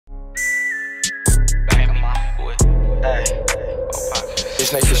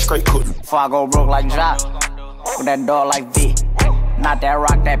snake is straight cook. Before I go broke like Jock, with that dog like V. Not that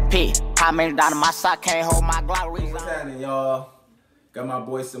rock, that P. How many down in my sock can't hold my Glock? What's happening, y'all? Got my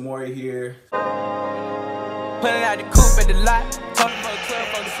boy Samori here. Pulling out the coupe at the lot. Talking for the club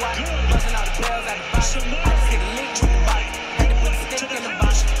for the swap. Busting out the bells at the box. I just hit a link with the box. Had to put the stick in the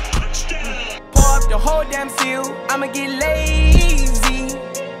box. Pour up the whole damn seal. I'ma get lazy.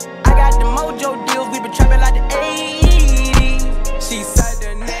 I got the mojo deals. We been trapping like the 80s. She said the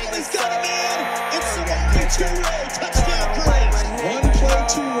nigga. He's got him in. It's Samori Toure. Touchdown, Braves. 1 play,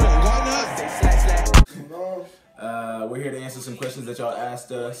 2 run. Why not? We're here to answer some questions that y'all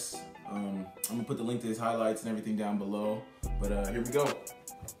asked us. I'm gonna put the link to his highlights and everything down below. But here we go.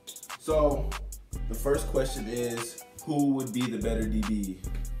 So the first question is, who would be the better DB?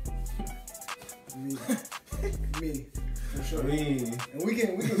 Me. Me. For sure. Me. And we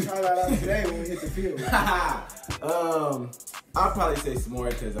can try that out today when we hit the field. I'd probably say Samori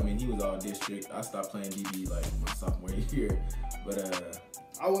because I mean he was all district. I stopped playing DB like my sophomore year. But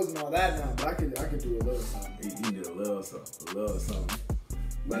I wasn't all that now, but I could do a little something. You did a little something.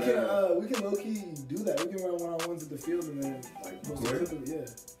 We can low key do that. We can run one-on-ones at the field and then like post it. Yeah.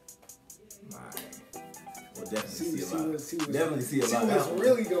 We'll definitely see a lot. What's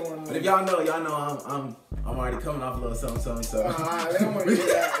really going on. But if y'all know I'm already coming off a little something. So they don't want to hear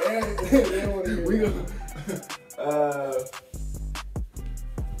that. They don't want to hear that.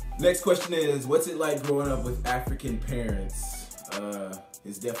 Next question is, what's it like growing up with African parents?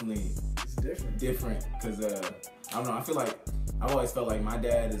 It's different because I don't know. I feel like I've always felt like my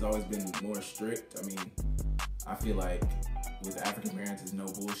dad has always been more strict. I mean, I feel like with African parents, it's no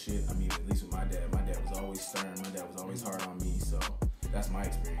bullshit. I mean, at least with my dad was always stern. My dad was always hard on me. So that's my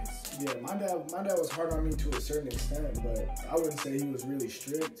experience. Yeah, my dad was hard on me to a certain extent, but I wouldn't say he was really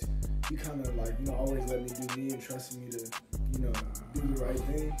strict. He kind of like always let me do me and trusted me to do the right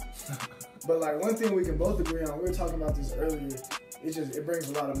thing. But like one thing we can both agree on, we were talking about this earlier. It brings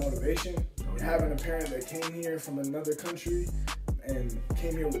a lot of motivation. Having a parent that came here from another country and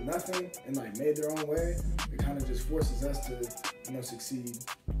came here with nothing and like made their own way, it kind of just forces us to succeed.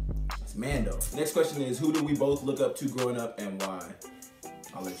 It's Mando. Next question is, who do we both look up to growing up and why?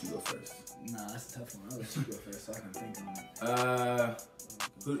 I'll let you go first. Nah, that's a tough one. I'll let you go first so I can think on it.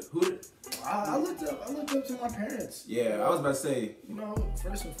 I looked up to my parents. Yeah, I was about to say.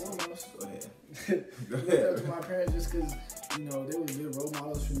 First and foremost. Go ahead. Looked up to my parents just because, they were good role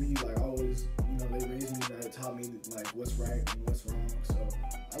models for me. Like always, they raised me, they taught me like what's right and what's wrong. So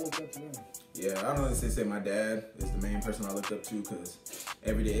I looked up to them. Yeah, I don't necessarily say my dad is the main person I looked up to because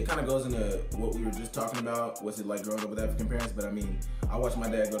every day it kind of goes into what we were just talking about. What's it like growing up with African parents? But I mean, I watched my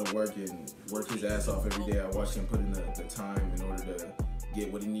dad go to work and work his ass off every day. I watched him put in the time in order to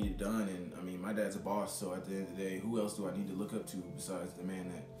get what he needed done. And I mean, my dad's a boss. So at the end of the day, who else do I need to look up to besides the man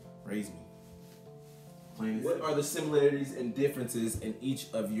that raised me? What are the similarities and differences in each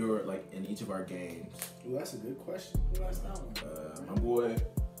of our games? Ooh, that's a good question. Who asked that one?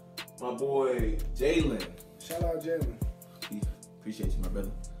 My boy Jalen. Shout out Jalen. Appreciate you, my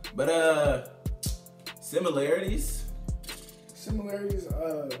brother. But similarities. Similarities.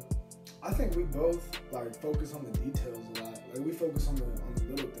 I think we both like focus on the details a lot. Like we focus on the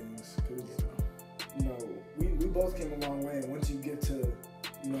little things because we both came a long way. And once you get to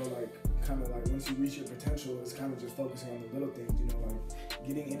once you reach your potential, it's kind of just focusing on the little things. Like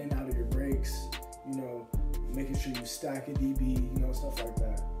getting in and out of your breaks. Making sure you stack a DB. Stuff like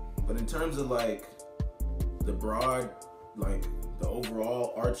that. But in terms of like the broad, like the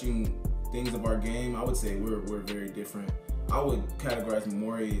overall arching things of our game, I would say we're very different. I would categorize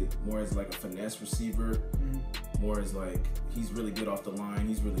Samori more as like a finesse receiver, more as like he's really good off the line,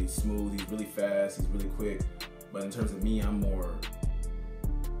 he's really smooth, he's really fast, he's really quick. But in terms of me, I'm more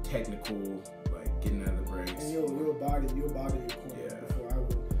technical, like getting out of the breaks. And you'll body your corner before I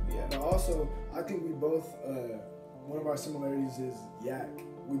will. Yeah. But also, I think we both, one of our similarities is yak.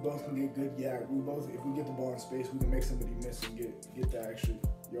 We both can get good yak. If we get the ball in space, we can make somebody miss and get the extra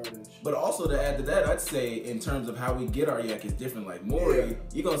yardage. But also to add to that, I'd say in terms of how we get our yak is different. Like Maury,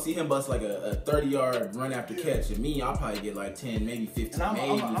 you're gonna see him bust like a 30-yard run after catch, and me, I'll probably get like 10, maybe 15.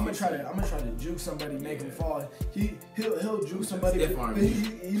 And I'm gonna try to juke somebody, make him fall. He'll juke somebody. Stiff arm.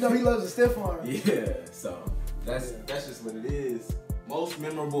 He loves a stiff arm. Yeah, so that's just what it is. Most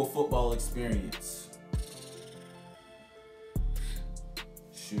memorable football experience.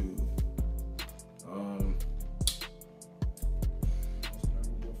 Shoot.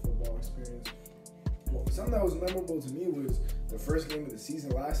 Something that was memorable to me was the first game of the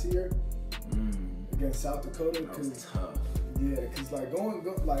season last year against South Dakota. That was tough. Yeah, cause like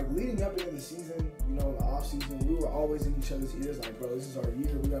like leading up into the season, you know, in the off season, we were always in each other's ears. Like, bro, this is our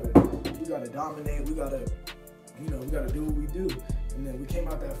year. We gotta dominate. We gotta do what we do. And then we came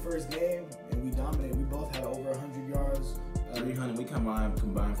out that first game and we dominated. We both had over 100 yards. 300. We combined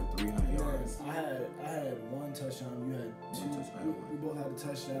for 300 yards. I had one touchdown. You had two. We both had a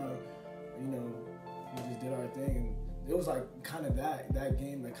touchdown. You know, we just did our thing. And it was like kind of that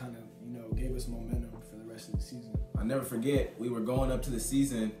game that kind of, you know, gave us momentum for the rest of the season. I'll never forget, we were going up to the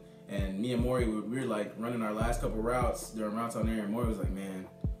season, and me and Maury, we were like running our last couple routes during routes on there, and Maury was like, man,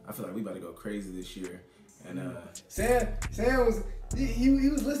 I feel like we about to go crazy this year. And Sam was he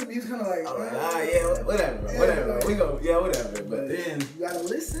was listening. He was kind of like, yeah, whatever. Like, we go, yeah, whatever. But then you gotta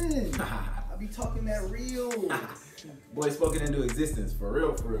listen. I be talking that real. Boy, spoken into existence, for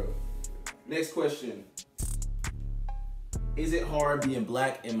real, for real. Next question. Is it hard being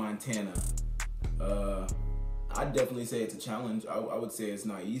black in Montana? I'd definitely say it's a challenge. I would say it's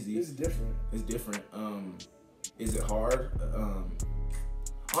not easy. It's different. It's different. Is it hard?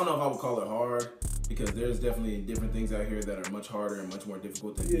 I don't know if I would call it hard, because there's definitely different things out here that are much harder and much more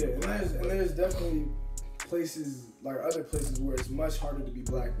difficult than being black. And there's definitely places, like other places, where it's much harder to be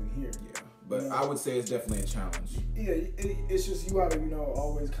black than here. Yeah, but you know? I would say it's definitely a challenge. Yeah, it's just you gotta, you know,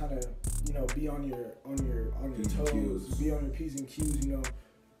 always kind of, you know, be on your toes, be on your P's and Q's, you know.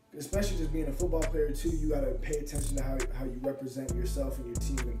 Especially just being a football player too, you gotta pay attention to how you represent yourself and your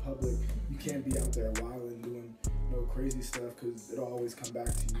team in public. You can't be out there wilding, doing crazy stuff, because it'll always come back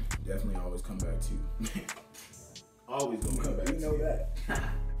to you. Definitely always come back to you. Always gonna come back to you. You know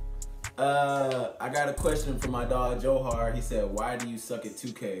that. I got a question from my dog Johar. He said, why do you suck at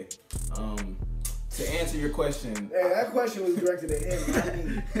 2K? To answer your question. Hey, that question was directed at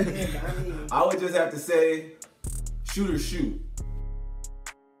him. I would just have to say, shoot or shoot.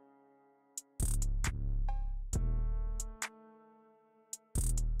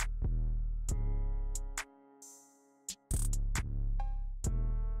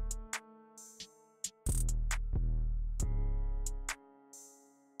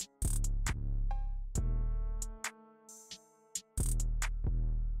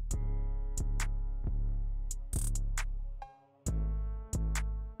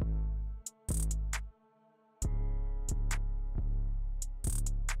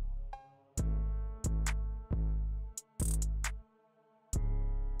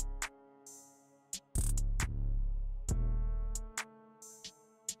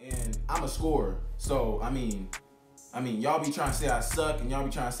 And I'm a scorer, so I mean, y'all be trying to say I suck, and y'all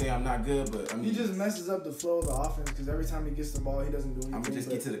be trying to say I'm not good, but I mean, he just messes up the flow of the offense, because every time he gets the ball, he doesn't do anything. I'm gonna just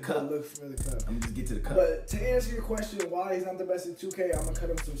get to the cup. Look for the cup. I'm gonna just get to the cup. But to answer your question, why he's not the best at 2K, I'm gonna cut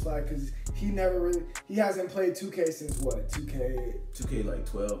him some slack, because he hasn't played 2K since what? 2K like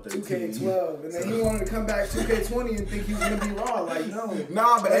 12, 13. 2K12, and then he wanted to come back 2K20 and think he was gonna be raw. Like, no.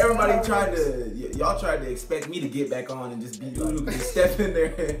 Nah, but everybody y'all tried to expect me to get back on and just be like, just step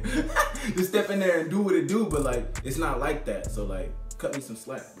in there and do what it do, but like, it's not like that. So like, cut me some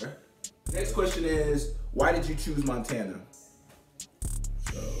slack, bruh. Next question is, why did you choose Montana?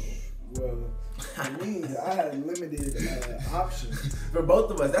 Well, for me, I had limited options. For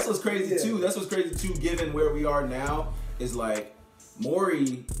both of us. That's what's crazy too. That's what's crazy too, given where we are now, is like,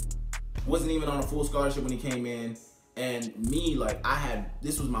 Maury wasn't even on a full scholarship when he came in. And me, like,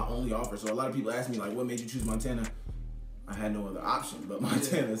 this was my only offer. So a lot of people ask me, like, what made you choose Montana? I had no other option but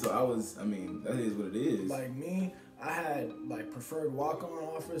Montana. So that is what it is. Like me, I had like preferred walk-on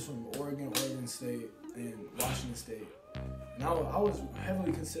offers from Oregon State, and Washington State. And I was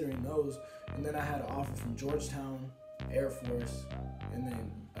heavily considering those. And then I had an offer from Georgetown, Air Force, and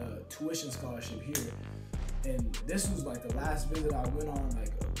then a tuition scholarship here. And this was like the last visit I went on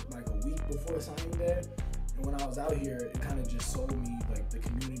like a week before signing there. And when I was out here, it kind of just sold me like the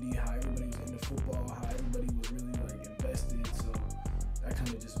community, how everybody was into football, how everybody was really like invested. So that kind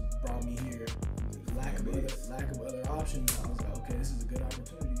of just brought me here. Lack of other options, I was like, okay, this is a good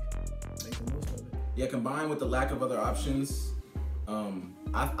opportunity. Make the most of it. Yeah, combined with the lack of other options,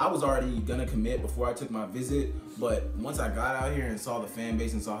 I was already gonna commit before I took my visit, but once I got out here and saw the fan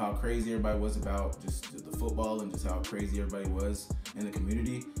base and saw how crazy everybody was about just the football and just how crazy everybody was in the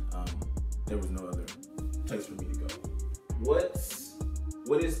community, there was no other place for me to go.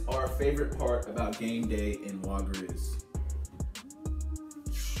 What is our favorite part about game day in Wagriz?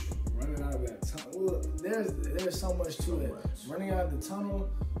 Running out of that tunnel. Well, there's so much to it. Running out of the tunnel,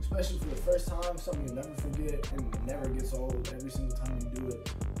 especially for the first time, something you'll never forget and it never gets old every single time you do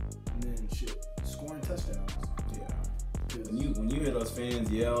it. And then scoring touchdowns. Yeah. When you hear those fans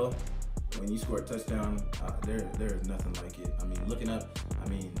yell when you score a touchdown, there is nothing like it. I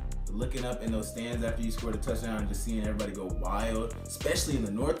mean, looking up in those stands after you scored a touchdown and just seeing everybody go wild, especially in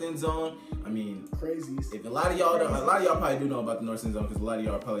the north end zone. I mean, Crazy. if a lot of y'all probably do know about the north end zone because a lot of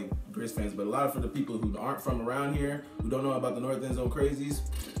y'all are probably Grizz fans, but a lot of for the people who aren't from around here who don't know about the north end zone crazies,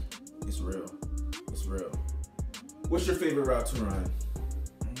 it's real. It's real. What's your favorite route to run?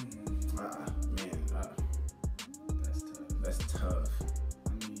 That's tough.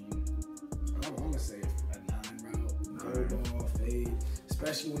 I mean, I'm gonna say a 9 route, go ball, fade.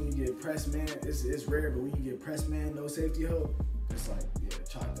 Especially when you get press man, it's rare, but when you get press man, no safety help, it's like, yeah,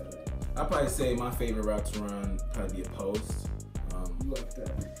 chalk that up. I'd probably say my favorite route to run probably be a post. You like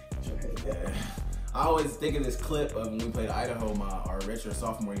that? Your head. Yeah. I always think of this clip of when we played Idaho our redshirt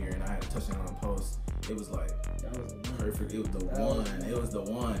sophomore year, and I had a touchdown on post. It was like perfect. It was the one. It was the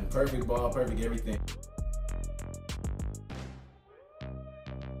one. Perfect ball, perfect everything.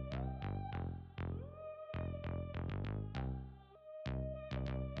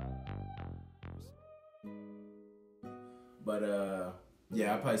 But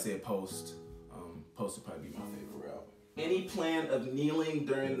yeah, I'd probably say a post. Post would probably be my favorite route. Any plan of kneeling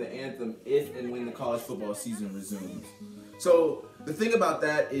during the anthem if and when the college football season resumes? So the thing about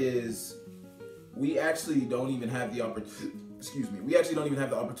that is we actually don't even have the opportunity. Excuse me. We actually don't even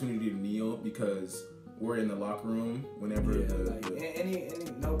have the opportunity to kneel because we're in the locker room whenever any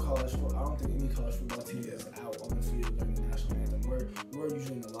no college football. I don't think any college football team is out on the field during the national anthem. We're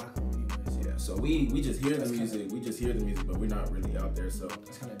usually in the locker room anyways. Yeah. So we just hear the music. We just hear the music, but we're not really out there. So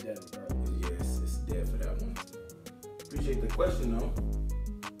it's kind of dead, bro. Yes, it's dead for that one. Appreciate the question though.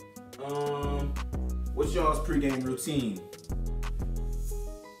 What's y'all's pregame routine?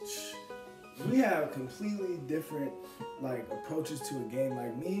 We have completely different like approaches to a game.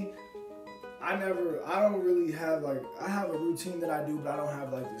 Like me, I don't really have like, I have a routine that I do, but I don't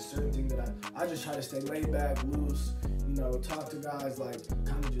have like this certain thing that I just try to stay laid back, loose, talk to guys, like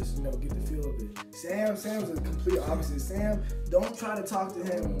kind of just, get the feel of it. Sam's the complete opposite. Sam, don't try to talk to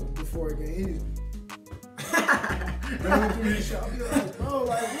him before a game. He's running through his shop. I'll be like, bro,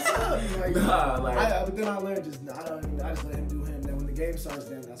 like, what's up? But then I learned I just let him do him. Then when the game starts,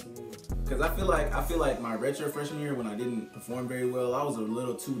 then that's when Because I feel like my redshirt freshman year when I didn't perform very well, I was a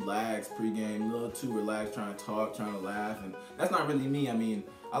little too lax pregame, a little too relaxed, trying to talk, trying to laugh, and that's not really me. I mean,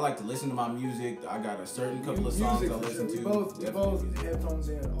 I like to listen to my music. I got a certain couple of songs I listen to. We both headphones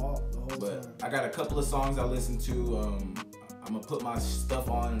in the whole time. I got a couple of songs I listen to. I'm gonna put my stuff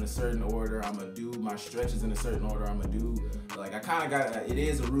on in a certain order. I'm gonna do my stretches in a certain order. I'm gonna do, like, I kind of got, it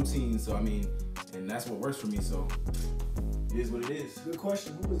is a routine. So, I mean, and that's what works for me. So, it is what it is. Good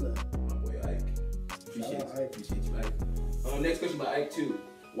question. Who was that? My boy Ike. Appreciate you, Ike. Next question by Ike 2.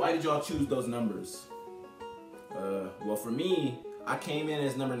 Why did y'all choose those numbers? Well, for me, I came in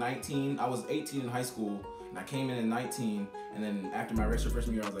as number 19. I was 18 in high school, and I came in at 19. And then after my redshirt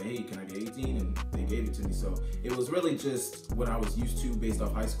freshman year, I was like, hey, can I get 18? And they gave it to me. So it was really just what I was used to based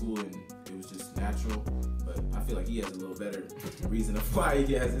off high school, and it was just natural. But I feel like he has a little better reason of why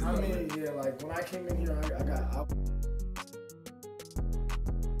he has his number. I mean, yeah, like when I came in here,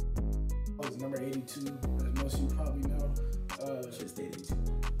 I was number 82, as most of you probably know. Should have stayed 82.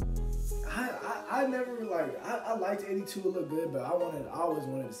 I never I liked 82, it looked good, but I always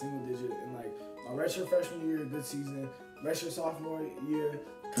wanted a single digit. And like my redshirt freshman year, good season. Redshirt sophomore year,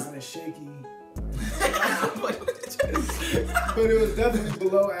 kind of shaky. But it was definitely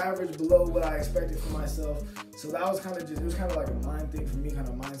below average, below what I expected for myself. So that was kind of it was kind of like a mind thing for me, kind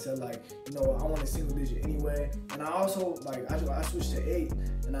of mindset, like, I want a single digit anyway. And I also, I switched to 8,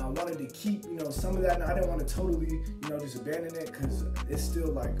 and I wanted to keep, some of that. And I didn't want to totally, just abandon it, because it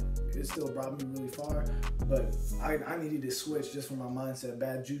still brought me really far. But I needed to switch just for my mindset,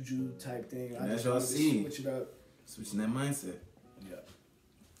 bad juju type thing. I just wanted to switch it up. Switching that mindset. Yeah.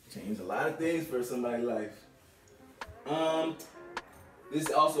 Change a lot of things for somebody's life. This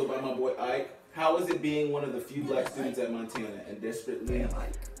is also by my boy Ike. How is it being one of the few black students at Montana and desperately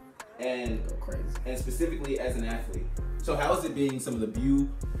and specifically as an athlete? So how is it being some of the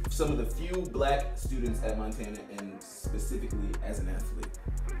few black students at Montana and specifically as an athlete?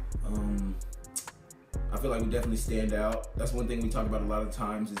 I feel like we definitely stand out. That's one thing we talk about a lot of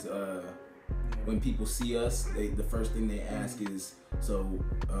times is when people see us, the first thing they ask is, so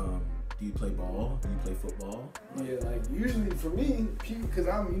Do you play ball? Do you play football? Yeah, like usually for me, because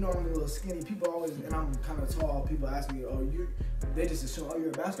I'm, you know, I'm a little skinny. People always, and I'm kind of tall. People ask me, "Oh, they just assume, oh, you're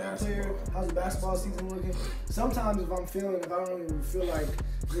a basketball player. How's the basketball season looking?" Sometimes if I don't even feel like,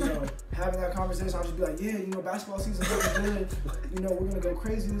 you know, having that conversation, I'll just be like, "Yeah, you know, basketball season looking good. You know, we're gonna go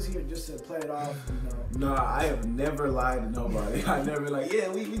crazy this year," just to play it off. You know. Nah, I have never lied to nobody. I never been like,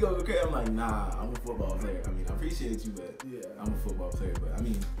 "Yeah, we gonna go crazy." I'm like, "Nah, I'm a football player. I mean, I appreciate you, but yeah, I'm a football player." But I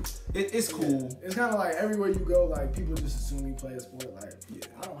mean, it's cool. Yeah. It's kind of like everywhere you go, like people just assume you play a sport. Like, yeah,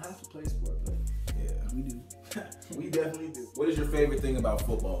 I don't have to play a sport, but yeah, we do. We definitely do. What is your favorite thing about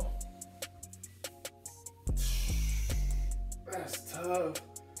football? That's tough.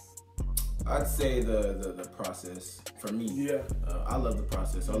 I'd say the process for me. Yeah. I love the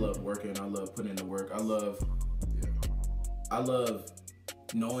process. I love working. I love putting in the work. I love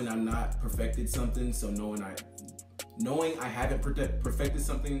knowing I'm not perfected something. So knowing I haven't perfected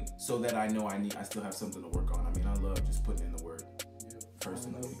something, so that I know I still have something to work on. I mean, I love just putting in the work. Yeah.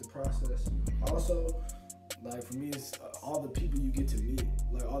 Personally. I love the process. Also, like for me, it's all the people you get to meet,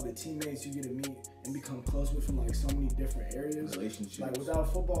 like all the teammates you get to meet and become close with from like so many different areas. Relationships. Like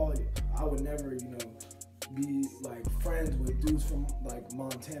without football, I would never, you know, be like friends with dudes from like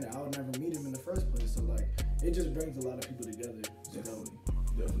Montana. I would never meet them in the first place. So like, it just brings a lot of people together.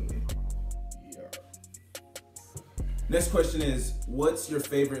 Definitely. Yeah. Next question is, what's your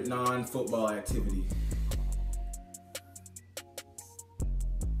favorite non-football activity?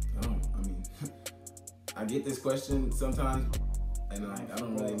 I get this question sometimes, and I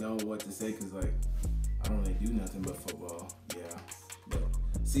don't really know what to say because like I don't really do nothing but football. Yeah, but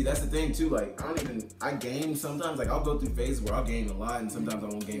see, that's the thing too. Like I game sometimes. Like I'll go through phases where I'll game a lot, and sometimes I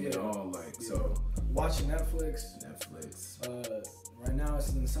won't game at all. Like so. Watching Netflix. Right now it's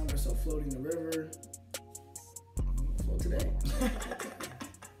in the summer, so floating the river. Float today.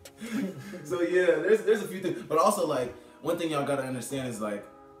 So yeah, there's a few things, but also like one thing y'all gotta understand is like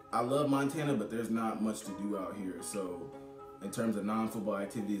I love Montana, but there's not much to do out here. So in terms of non-football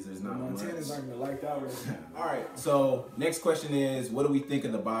activities, there's not much. Montana's not gonna like that one. All right. So next question is, what do we think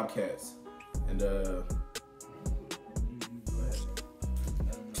of the Bobcats? And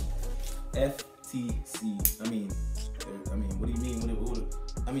FTC. I mean, what do you mean?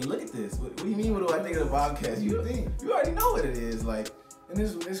 I mean, look at this. What do you mean? What do I think of the Bobcats? You already know what it is. Like, and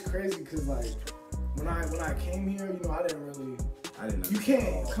it's crazy because like when I came here, you know, I didn't. You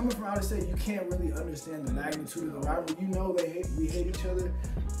can't, coming from out of state, you can't really understand the magnitude of the rivalry. You know we hate each other,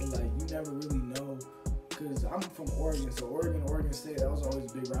 but like you never really know. Cause I'm from Oregon, so Oregon State, that was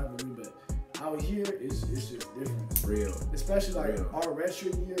always a big rivalry. But out here, it's just different. It's real. Especially like our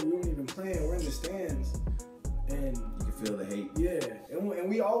redshirt year, we weren't even playing. We're in the stands, and you can feel the hate. Yeah, and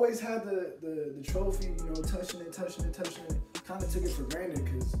we always had the trophy, you know, touching it. Kind of took it for granted,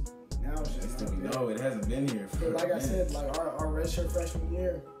 cause. Now it's just no, it hasn't been here. Like I said, like our redshirt freshman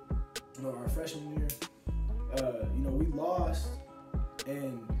year, you know, you know, we lost,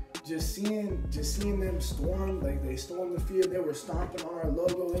 and just seeing them storm, like they stormed the field, they were stomping on our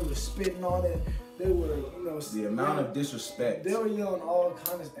logo, they were spitting on it, they were, you know, the amount of disrespect. They were yelling all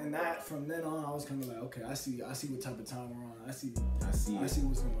kinds of, and that from then on, I was kind of like, okay, I see what type of time we're on. I see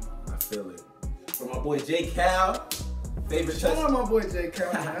what's going on. I feel it. From my boy J Cal. Favorite Shout out my boy J.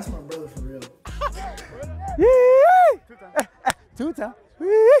 Cal, that's my brother for real. Two times.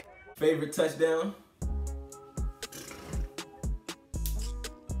 Favorite touchdown?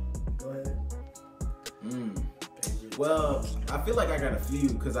 Go ahead. Well, I feel like I got a few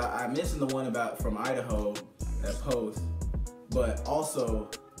because I mentioned the one from Idaho, that post, but also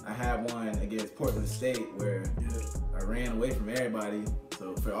I had one against Portland State where I ran away from everybody.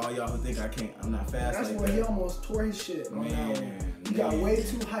 So for all y'all who think I'm not fast. That's like when that, he almost tore his shit. Man, you got way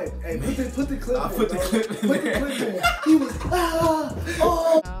too hyped. Hey, put the clip in. I'll put the clip in. Put the clip in. He was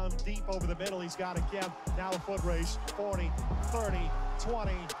Down deep over the middle. He's got Akem. Now a foot race. 40, 30,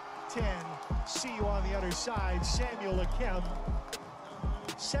 20, 10. See you on the other side. Samuel Akem.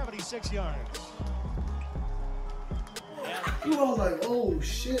 76 yards. You all like, oh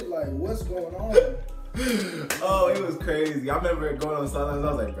shit, like what's going on? Oh, it was crazy. I remember going on the sidelines.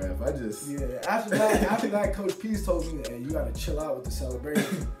 I was like, bruh, if I just... Yeah, after that, Coach Pease told me, hey, you gotta chill out with the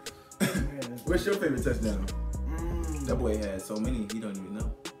celebration. What's your favorite touchdown? That boy had so many, he don't even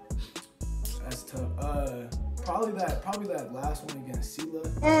know. That's tough. Probably that last one against Sela.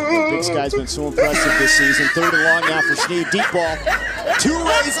 The big Sky's been so impressive this season. 3rd and long now for Snead. Deep ball.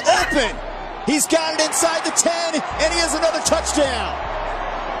 Toure's open. He's got it inside the 10, and he has another touchdown.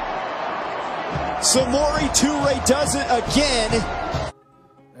 Samori Toure does it again.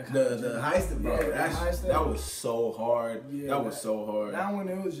 The heist, bro. Yeah, that was so hard. Yeah, that was so hard. That one,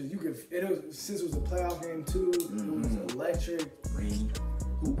 it was just since it was a playoff game too. It was electric. Rainy.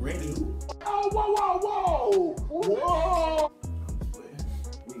 Who? Oh, whoa, whoa, whoa!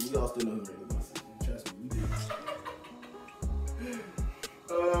 We all still know who Rainy was. Trust me, we did.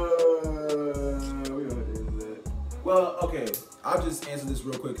 We don't have to answer that. Well, okay. I'll just answer this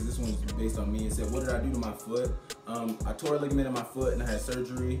real quick because this one's based on me. It said, what did I do to my foot? I tore a ligament in my foot and I had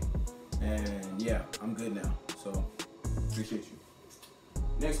surgery. And yeah, I'm good now. So, appreciate you.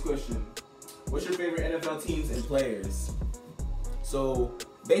 Next question. What's your favorite NFL teams and players? So,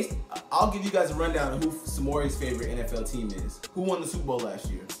 I'll give you guys a rundown of who Samori's favorite NFL team is. Who won the Super Bowl last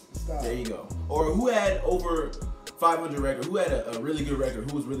year? Stop. There you go. Or who had over 500 record? Who had a really good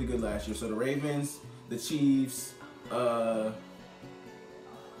record? Who was really good last year? So the Ravens, the Chiefs, that's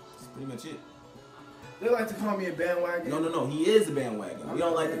pretty much it. They like to call me a bandwagon. No. He is a bandwagon. We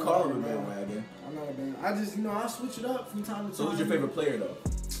don't like to call him a bandwagon. I'm not a bandwagon. I just, I switch it up from time to time. So who's your favorite player, though?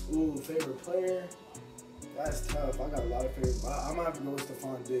 Ooh, favorite player? That's tough. I got a lot of favorites. I might have to go with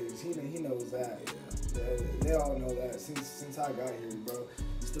Stephon Diggs. He knows that. Yeah. They all know that since I got here, bro.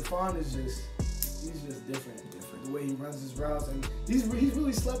 Stephon is he's just different. The way he runs his routes, and he's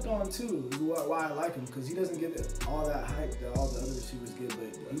really slept on too. Is why I like him, because he doesn't get all that hype that all the other receivers get,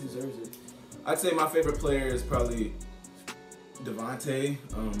 but he deserves it. I'd say my favorite player is probably Devontae.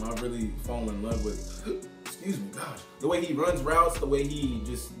 I've really fallen in love with. Excuse me, gosh. The way he runs routes, the way he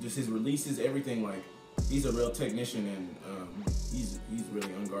just his releases, everything. Like, he's a real technician, and he's really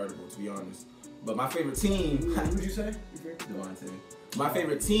unguardable, to be honest. But my favorite team. Who'd you say? Devontae. My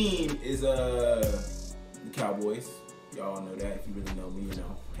favorite team is the Cowboys. Y'all all know that. If you really know me, you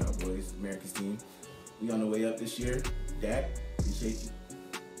know Cowboys, America's team. We on the way up this year. Dak, appreciate you.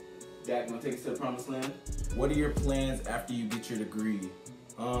 Dak, gonna take us to the promised land. What are your plans after you get your degree?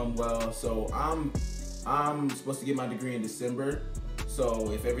 Well, so I'm supposed to get my degree in December.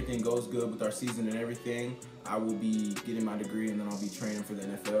 So if everything goes good with our season and everything, I will be getting my degree, and then I'll be training for the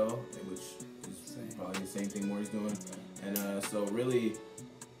NFL, which is probably the same thing Maury's doing. And so really,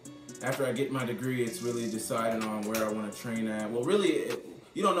 after I get my degree, it's really deciding on where I want to train at. Well, really,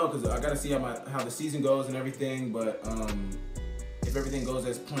 you don't know, because I got to see how the season goes and everything. But if everything goes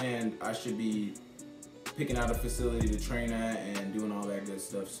as planned, I should be picking out a facility to train at and doing all that good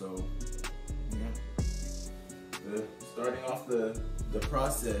stuff. So, yeah. Starting off the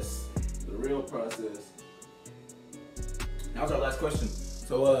process, the real process. That was our last question.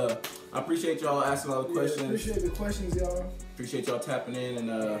 So I appreciate y'all asking all the questions. Appreciate the questions, y'all. Appreciate y'all tapping in, and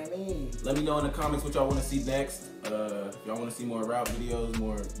let me know in the comments what y'all want to see next. If y'all want to see more route videos,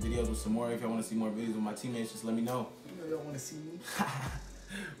 more videos with Samori, if y'all want to see more videos with my teammates, just let me know. You know y'all want to see me.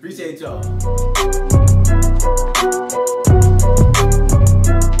 Appreciate y'all.